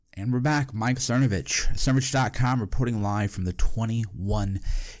And we're back. Mike Cernovich, Cernovich.com, reporting live from the 21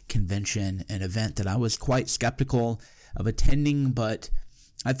 convention, an event that I was quite skeptical of attending, but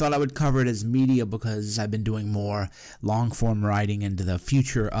I thought I would cover it as media because I've been doing more long-form writing into the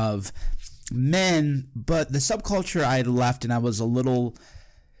future of men, but the subculture I had left and I was a little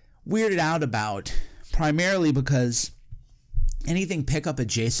weirded out about, primarily because anything pickup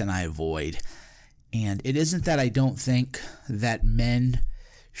adjacent I avoid. And it isn't that I don't think that men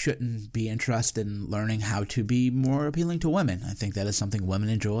shouldn't be interested in learning how to be more appealing to women. I think that is something women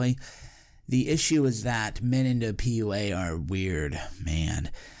enjoy. The issue is that men into PUA are weird, man.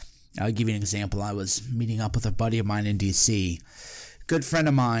 I'll give you an example. I was meeting up with a buddy of mine in DC, good friend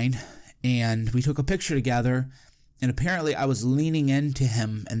of mine, and we took a picture together, and apparently I was leaning into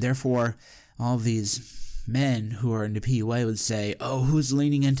him, and therefore all of these men who are into PUA would say, oh, who's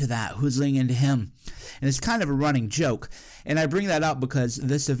leaning into that? Who's leaning into him? And it's kind of a running joke. And I bring that up because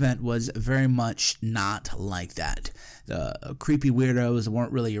this event was very much not like that. The creepy weirdos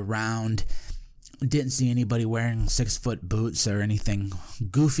weren't really around. Didn't see anybody wearing 6-foot boots or anything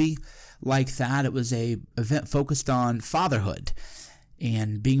goofy like that. It was a event focused on fatherhood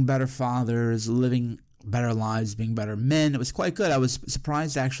and being better fathers, living better lives, being better men. It was quite good. I was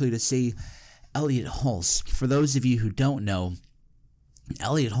surprised actually to see Elliot Hulse. For those of you who don't know,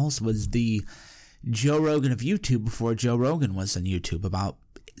 Elliot Hulse was the Joe Rogan of YouTube before Joe Rogan was on YouTube. About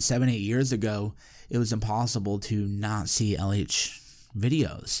 7-8 years ago, it was impossible to not see Elliot's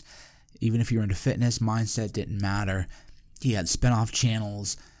videos. Even if you were into fitness, mindset didn't matter. He had spin-off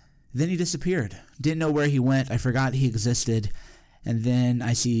channels. Then he disappeared. Didn't know where he went. I forgot he existed. And then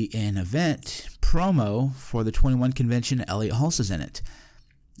I see an event promo for the 21 convention. Elliot Hulse is in it.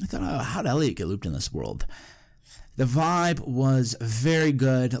 I thought, oh, how'd Elliot get looped in this world? The vibe was very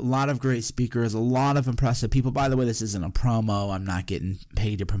good. A lot of great speakers, a lot of impressive people. By the way, this isn't a promo. I'm not getting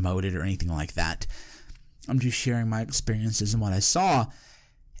paid to promote it or anything like that. I'm just sharing my experiences and what I saw.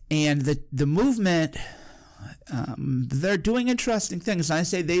 And the movement, they're doing interesting things. And I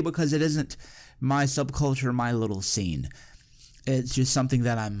say they because it isn't my subculture, my little scene. It's just something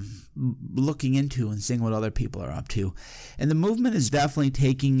that I'm looking into and seeing what other people are up to. And the movement is definitely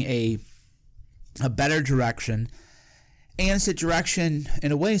taking a better direction. And it's a direction,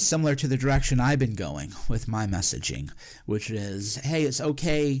 in a way, similar to the direction I've been going with my messaging, which is, hey, it's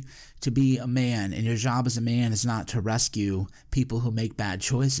okay to be a man, and your job as a man is not to rescue people who make bad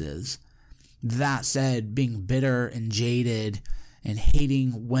choices. That said, being bitter and jaded and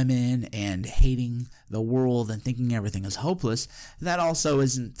hating women and hating the world and thinking everything is hopeless, that also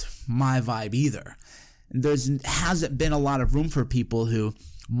isn't my vibe either. There hasn't been a lot of room for people who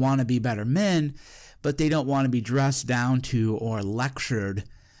want to be better men, but they don't want to be dressed down to or lectured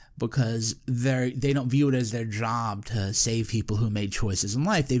because they don't view it as their job to save people who made choices in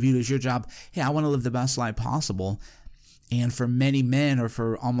life. They view it as your job, hey, I want to live the best life possible. And for many men, or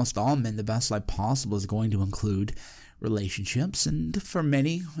for almost all men, the best life possible is going to include relationships, and for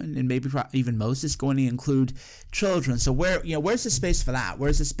many, and maybe even most, it's going to include children. So where's the space for that?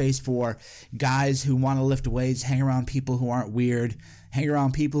 Where's the space for guys who want to lift weights, hang around people who aren't weird, hang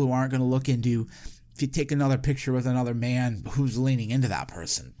around people who aren't going to look into, if you take another picture with another man, who's leaning into that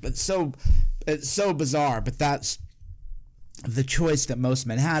person? It's so bizarre, but that's the choice that most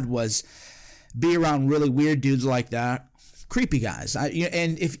men had, was be around really weird dudes like that, creepy guys.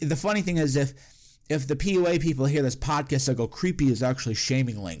 And if the funny thing is, if the PUA people hear this podcast, they'll go, creepy is actually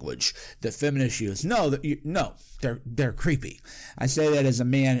shaming language that feminists use. No, they're creepy. I say that as a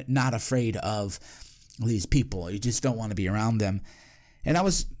man not afraid of these people. You just don't want to be around them. And I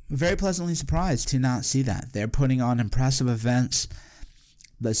was very pleasantly surprised to not see that. They're putting on impressive events.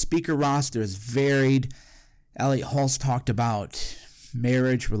 The speaker roster is varied. Elliot Hulse talked about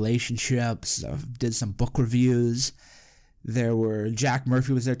marriage, relationships, did some book reviews. Jack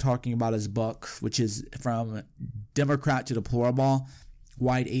Murphy was there talking about his book, which is From Democrat to Deplorable,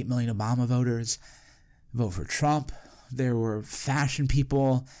 Why'd 8 million Obama voters vote for Trump. There were fashion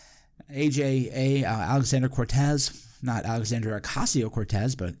people, Alexander Cortez, not Alexander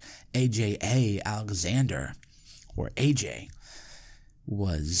Ocasio-Cortez, but AJA Alexander, or AJ,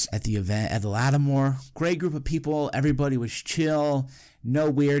 was at the event at the Lattimore. Great group of people. Everybody was chill, no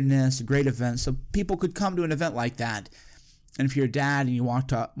weirdness, great event. So people could come to an event like that. And if you're a dad and you want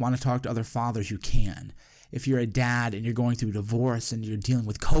to talk to other fathers, you can. If you're a dad and you're going through divorce and you're dealing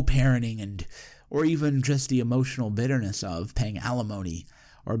with co-parenting or even just the emotional bitterness of paying alimony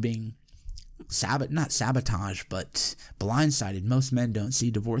or being not sabotaged, but blindsided. Most men don't see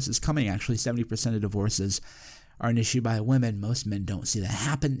divorces coming. Actually, 70% of divorces are initiated by women. Most men don't see that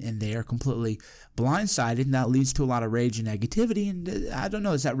happen, and they are completely blindsided, and that leads to a lot of rage and negativity. And I don't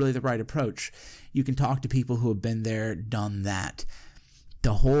know, is that really the right approach? You can talk to people who have been there, done that.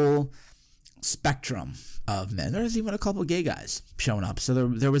 The whole spectrum of men. There's even a couple of gay guys showing up. So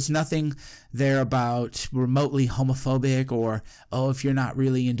there was nothing there about remotely homophobic or, oh, if you're not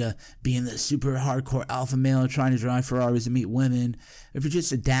really into being the super hardcore alpha male trying to drive Ferraris and meet women. If you're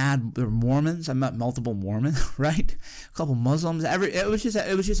just a dad, they're Mormons. I met multiple Mormons, right? A couple Muslims. It was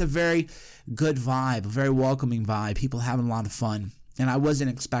just a very good vibe, a very welcoming vibe. People having a lot of fun. And I wasn't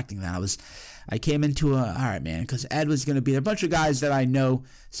expecting that. I came into all right, man, because Ed was going to be there. A bunch of guys that I know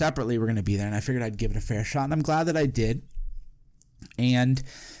separately were going to be there, and I figured I'd give it a fair shot, and I'm glad that I did. And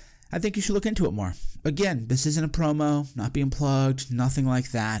I think you should look into it more. Again, this isn't a promo, not being plugged, nothing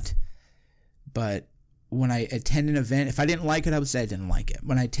like that. But when I attend an event, if I didn't like it, I would say I didn't like it.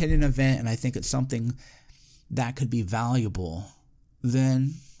 When I attend an event and I think it's something that could be valuable,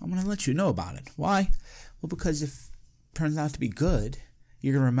 then I'm going to let you know about it. Why? Well, because if it turns out to be good,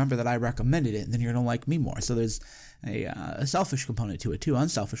 you're going to remember that I recommended it, and then you're going to like me more. So there's a selfish component to it, too.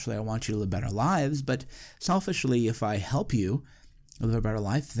 Unselfishly, I want you to live better lives, but selfishly, if I help you live a better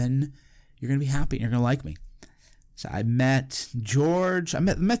life, then you're going to be happy, and you're going to like me. So I met George. I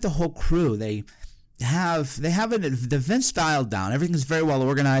met the whole crew. They have the event style down. Everything's very well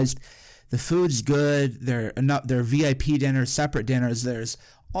organized. The food's good. They're VIP dinners, separate dinners. There's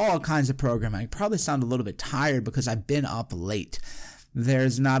all kinds of programming. I probably sound a little bit tired because I've been up late.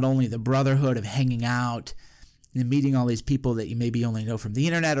 There's not only the brotherhood of hanging out and meeting all these people that you maybe only know from the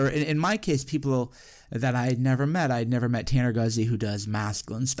internet, or in my case, people that I had never met. I had never met Tanner Guzzi, who does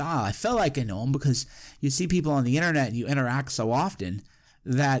Masculine Style. I felt like I know him because you see people on the internet and you interact so often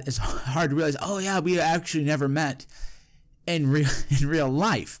that it's hard to realize, oh yeah, we actually never met in real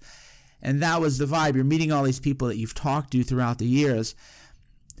life. And that was the vibe. You're meeting all these people that you've talked to throughout the years.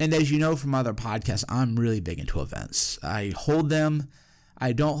 And as you know from other podcasts, I'm really big into events. I hold them.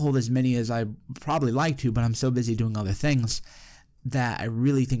 I don't hold as many as I probably like to, but I'm so busy doing other things that I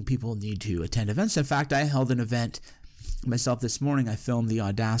really think people need to attend events. In fact, I held an event myself this morning. I filmed the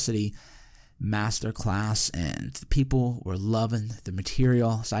Audacity Masterclass, and the people were loving the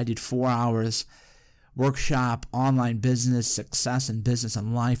material. So I did 4 hours workshop, online business, success in business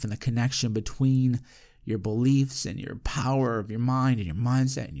and life, and the connection between your beliefs and your power of your mind and your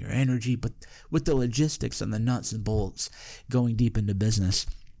mindset and your energy, but with the logistics and the nuts and bolts going deep into business.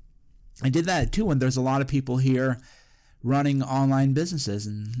 I did that too when there's a lot of people here running online businesses,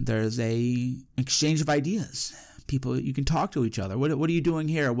 and there's a exchange of ideas. People, you can talk to each other. What are you doing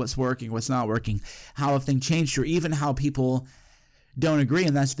here? What's working? What's not working? How have things changed? Or even how people don't agree,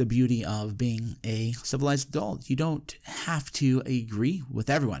 and that's the beauty of being a civilized adult. You don't have to agree with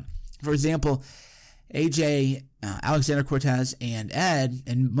everyone. For example, AJ, Alexander Cortez, and Ed,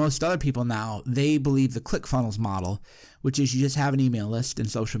 and most other people now, they believe the ClickFunnels model, which is you just have an email list and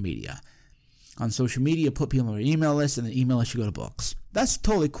social media. On social media, put people on your email list, and the email list, you go to books. That's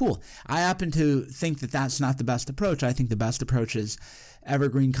totally cool. I happen to think that that's not the best approach. I think the best approach is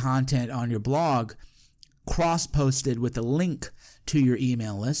evergreen content on your blog, cross-posted with a link to your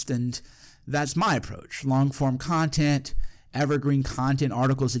email list, and that's my approach. Long-form content, evergreen content,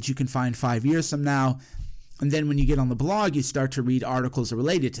 articles that you can find 5 years from now. And then when you get on the blog, you start to read articles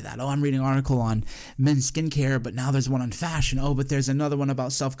related to that. Oh, I'm reading an article on men's skincare, but now there's one on fashion. Oh, but there's another one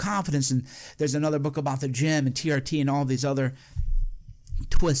about self-confidence, and there's another book about the gym and TRT and all these other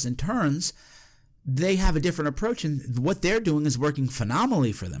twists and turns. They have a different approach, and what they're doing is working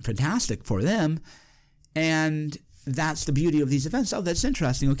phenomenally for them, fantastic for them. And that's the beauty of these events. Oh, that's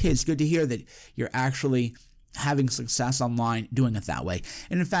interesting. Okay, it's good to hear that you're actually having success online doing it that way.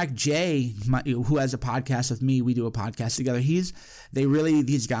 And in fact, Jay, who has a podcast with me, we do a podcast together.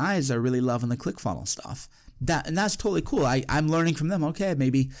 These guys are really loving the ClickFunnels stuff. And that's totally cool. I'm learning from them. Okay,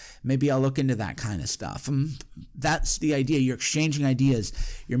 maybe I'll look into that kind of stuff. That's the idea. You're exchanging ideas.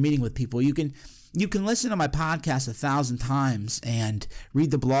 You're meeting with people. You can listen to my podcast 1,000 times and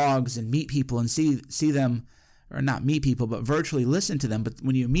read the blogs and meet people and see them, or not meet people, but virtually listen to them. But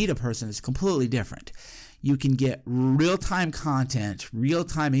when you meet a person, it's completely different. You can get real-time content,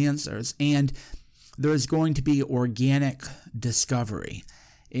 real-time answers, and there's going to be organic discovery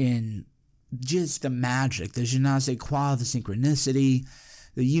in just the magic, the je ne sais quoi, the synchronicity,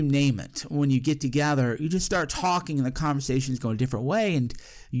 you name it. When you get together, you just start talking and the conversations go a different way, and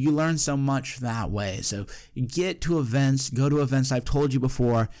you learn so much that way. So you get to events, go to events. I've told you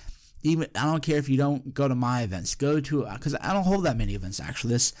before, Even I don't care if you don't go to my events. Go to, because I don't hold that many events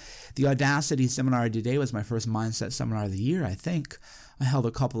actually. The Audacity seminar today was my first mindset seminar of the year, I think. I held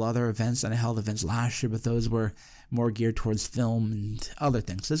a couple other events, and I held events last year, but those were more geared towards film and other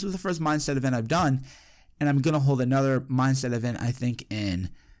things. This was the first mindset event I've done, and I'm going to hold another mindset event, I think, in,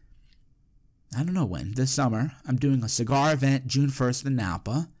 I don't know when, this summer. I'm doing a cigar event June 1st in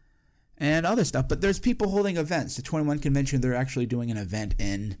Napa and other stuff. But there's people holding events. The 21 Convention, they're actually doing an event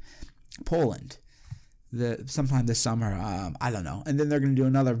in Poland sometime this summer. I don't know. And then they're going to do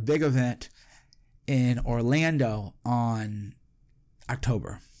another big event in Orlando on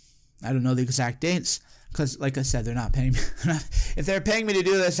October. I don't know the exact dates because, like I said, they're not paying me. If they're paying me to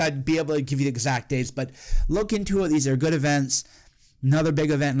do this, I'd be able to give you the exact dates. But look into it. These are good events. Another big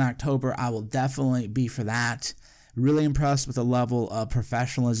event in October. I will definitely be for that. Really impressed with the level of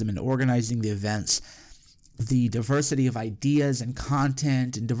professionalism in organizing the events, the diversity of ideas and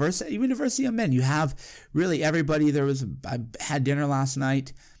content, and even diversity of men. You have really everybody. I had dinner last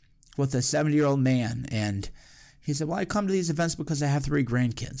night with a 70-year-old man, and he said, well, I come to these events because I have 3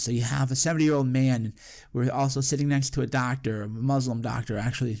 grandkids. So you have a 70-year-old man, and we're also sitting next to a doctor, a Muslim doctor.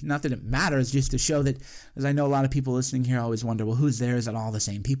 Actually, not that it matters, just to show that, as I know a lot of people listening here always wonder, well, who's there? Is it all the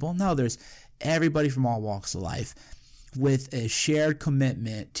same people? No, there's everybody from all walks of life with a shared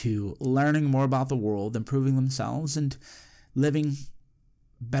commitment to learning more about the world, improving themselves, and living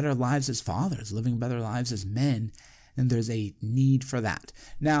better lives as fathers, living better lives as men. And there's a need for that.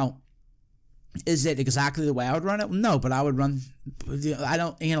 Now, is it exactly the way I would run it? No, but I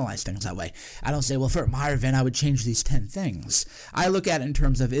don't analyze things that way. I don't say, well, for my event, I would change these 10 things. I look at it in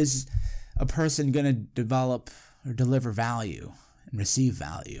terms of, is a person going to develop or deliver value and receive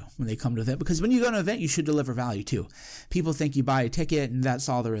value when they come to an event? Because when you go to an event, you should deliver value too. People think you buy a ticket and that's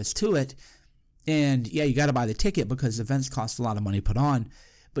all there is to it. And yeah, you got to buy the ticket because events cost a lot of money to put on.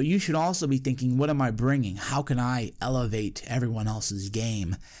 But you should also be thinking, what am I bringing? How can I elevate everyone else's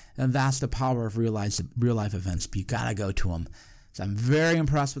game? And that's the power of real life events. But you got to go to them. So I'm very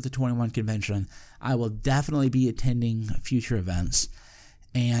impressed with the 21 Convention. I will definitely be attending future events.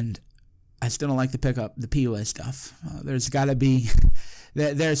 And I still don't like to pick up the POA stuff. There's got to be,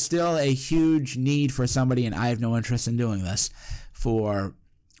 there's still a huge need for somebody, and I have no interest in doing this, for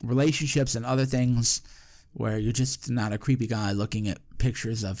relationships and other things where you're just not a creepy guy looking at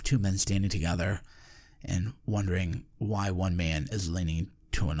pictures of 2 men standing together and wondering why one man is leaning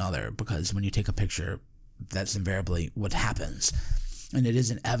to another. Because when you take a picture, that's invariably what happens. And it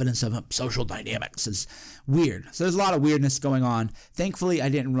isn't evidence of social dynamics. It's weird. So there's a lot of weirdness going on. Thankfully, I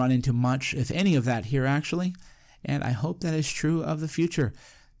didn't run into much, if any, of that here, actually. And I hope that is true of the future.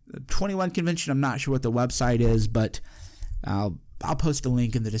 The 21 Convention, I'm not sure what the website is, but I'll post a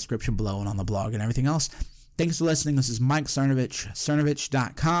link in the description below and on the blog and everything else. Thanks for listening. This is Mike Cernovich,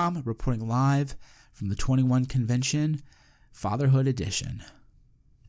 Cernovich.com, reporting live from the 21 Convention, Fatherhood Edition.